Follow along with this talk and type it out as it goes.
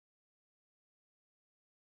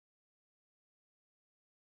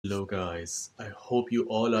Hello guys, I hope you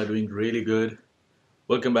all are doing really good.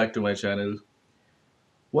 Welcome back to my channel.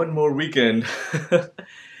 One more weekend.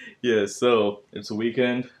 Yeah, so it's a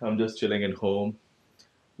weekend. I'm just chilling at home.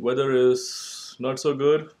 Weather is not so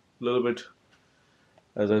good. A little bit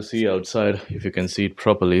as I see outside, if you can see it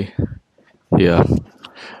properly. Yeah,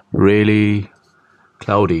 really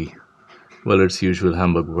cloudy. Well, it's usual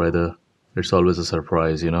Hamburg weather. It's always a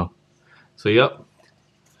surprise, you know. So yeah,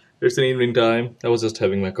 it's an evening time. I was just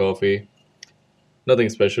having my coffee. Nothing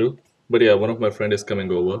special. But yeah, one of my friend is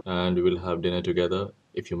coming over and we will have dinner together.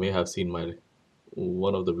 If you may have seen my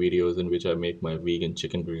one of the videos in which I make my vegan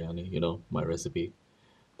chicken biryani, you know, my recipe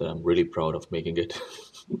that I'm really proud of making it.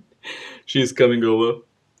 She's coming over.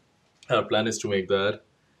 Our plan is to make that.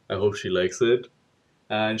 I hope she likes it.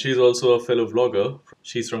 And she's also a fellow vlogger.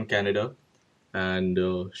 She's from Canada and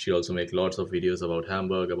she also makes lots of videos about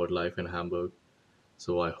Hamburg, about life in Hamburg.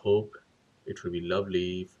 So I hope it will be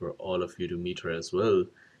lovely for all of you to meet her as well.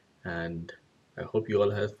 And I hope you all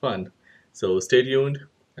have fun. So stay tuned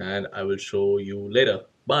and I will show you later.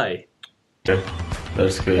 Bye. Yeah,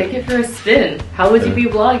 that's good. Take it for a spin. How would you be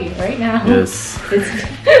vlogging right now? Yes.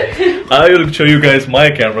 I will show you guys my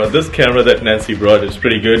camera. This camera that Nancy brought is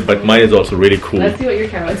pretty good, but mine is also really cool. Let's see what your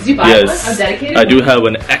camera is. Did you buy one? I'm dedicated. I do have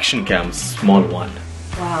an action cam, small one.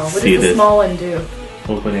 Wow. What does the small one do?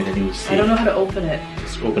 Open it and you see. I don't know how to open it.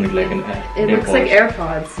 Just open it like an AirPods. It looks like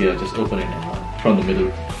AirPods. Yeah, just open it from the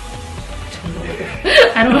middle.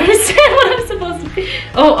 I don't understand what I'm supposed to be.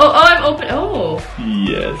 Oh, I'm open. Oh.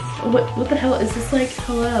 Yes. What the hell? Is this like,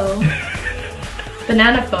 hello?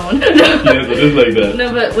 Banana phone. Yes, it is like that.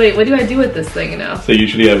 No, but wait, what do I do with this thing now? So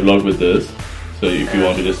usually I vlog with this. So if you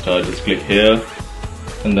want to just start, just click here.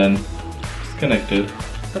 And then it's connected.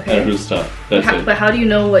 Okay. And it will start. That's it. But how do you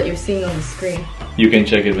know what you're seeing on the screen? You can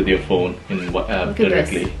check it with your phone in what app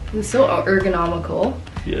directly. This is so ergonomical.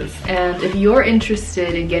 Yes. And if you're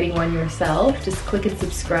interested in getting one yourself, just click and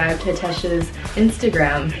subscribe to Tesh's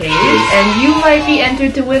Instagram page, and you might be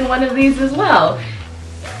entered to win one of these as well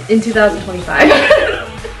in 2025.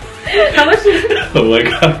 How much is it? Oh my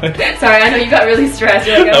god. Sorry, I know you got really stressed.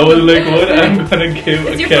 Like, I was like, what? I'm gonna give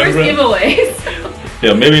a it's your camera. first giveaway. So.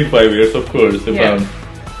 Yeah, maybe in 5 years, of course, if I'm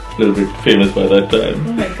a little bit famous by that time.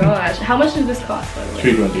 Oh my gosh. How much does this cost, by the way?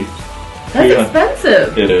 $320. That's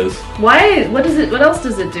expensive. It is. Why? What else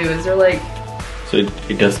does it do? Is there like... So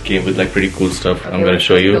it does came with like pretty cool stuff. Okay, I'm gonna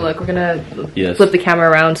show you. Look, we're gonna flip the camera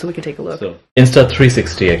around so we can take a look. So,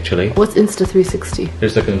 Insta360 actually. What's Insta360?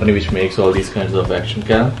 It's a company which makes all these kinds of action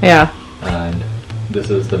cam. Yeah. And this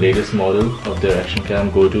is the latest model of their action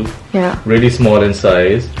cam GO2. Yeah. Really small in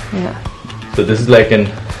size. Yeah. So this is like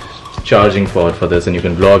an charging port for this, and you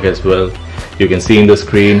can vlog as well. You can see in the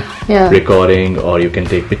screen recording, or you can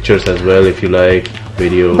take pictures as well if you like,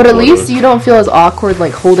 video. But at least you don't feel as awkward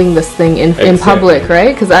like holding this thing in public,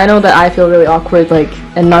 right? Because I know that I feel really awkward like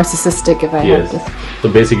and narcissistic if I have this. So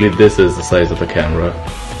basically this is the size of the camera,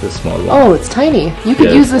 this small one. Oh, it's tiny. You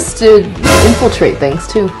could use this to infiltrate things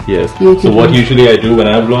too. Yes. So what usually I do when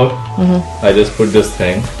I vlog, I just put this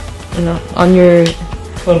thing on your...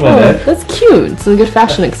 on my neck. That's cute. It's a good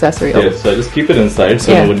fashion accessory. Yes, so I just keep it inside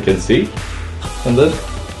so no one can see. And then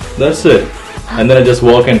that's it. And then I just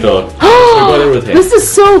walk and talk. Record everything. This is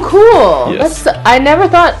so cool. Yes. I never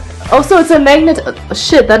thought... Oh, so it's a magnet...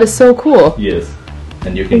 shit, that is so cool. Yes.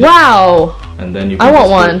 And you can wow. And then you can I want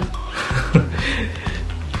one.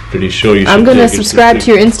 Pretty sure you should. I'm gonna subscribe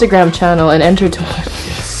to your Instagram channel and enter to...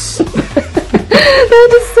 Yes. That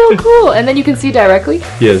is so cool. And then you can see directly?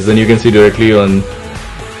 Yes, then you can see directly on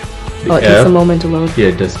the it takes a moment to load. Yeah,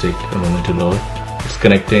 it does take a moment to load. It's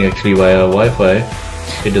connecting actually via Wi-Fi.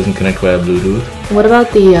 It doesn't connect via Bluetooth. What about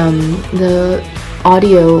the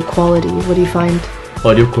audio quality? What do you find?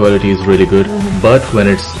 Audio quality is really good, but when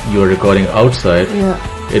you're recording outside,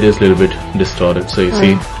 it is a little bit distorted. So you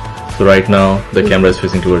see, so right now the camera is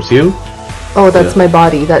facing towards you. Oh, that's my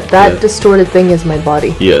body. That distorted thing is my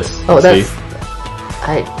body. Yes. Oh, that's...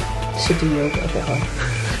 I should do yoga. Okay, hold on.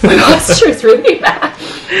 My posture is really bad.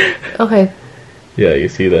 Okay. Yeah, you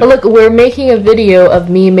see that. Oh, look, we're making a video of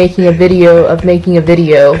me making a video of making a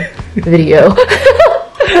video. Video. What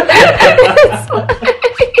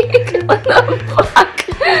the fuck?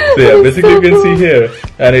 So yeah, basically you can see here,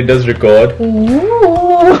 and it does record.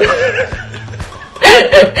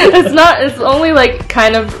 It's only like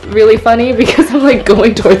kind of really funny because I'm like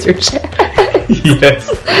going towards your chest. Yes.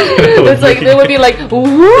 It's like, it would be like,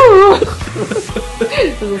 woo!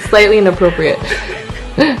 This is slightly inappropriate.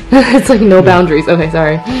 It's like no boundaries. Okay,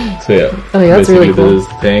 sorry. So yeah. Oh yeah, that's really cool. This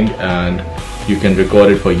thing, and you can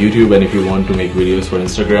record it for YouTube, and if you want to make videos for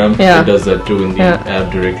Instagram, it does that too in the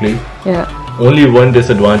app directly. Yeah. Only one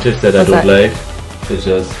disadvantage that I What's don't that? like is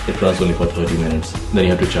just it runs only for 30 minutes. Then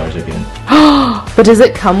you have to charge again. But does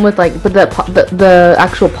it come with like, but the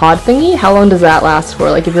actual pod thingy? How long does that last for?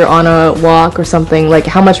 Like if you're on a walk or something, like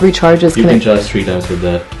how much recharges You can can it? charge 3 times with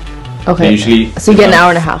that. Okay. Usually, So you get an hour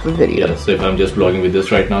and a half of video. Yeah, so if I'm just vlogging with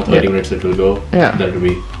this right now, 30 minutes it will go. Yeah. That will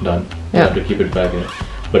be done. You Yeah. have to keep it back in.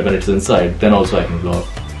 But when it's inside, then also I can vlog.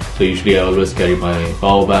 So usually I always carry my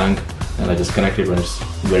power bank and I just connect it when it's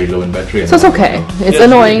very low in battery. So it's okay. It's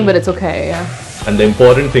annoying, but it's okay. Yeah. And the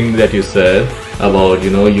important thing that you said about,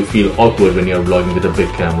 you feel awkward when you're vlogging with a big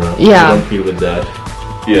camera. Yeah. You don't feel with that.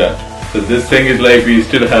 Yeah. So this thing is like we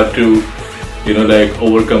still have to,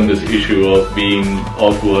 overcome this issue of being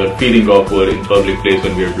awkward, feeling awkward in public place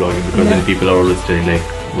when we're vlogging, because then people are always saying like,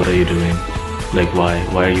 what are you doing? Like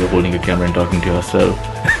why are you holding a camera and talking to yourself?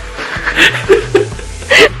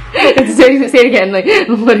 Say it again, like,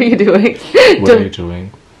 what are you doing? What are you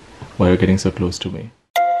doing? Why are you getting so close to me?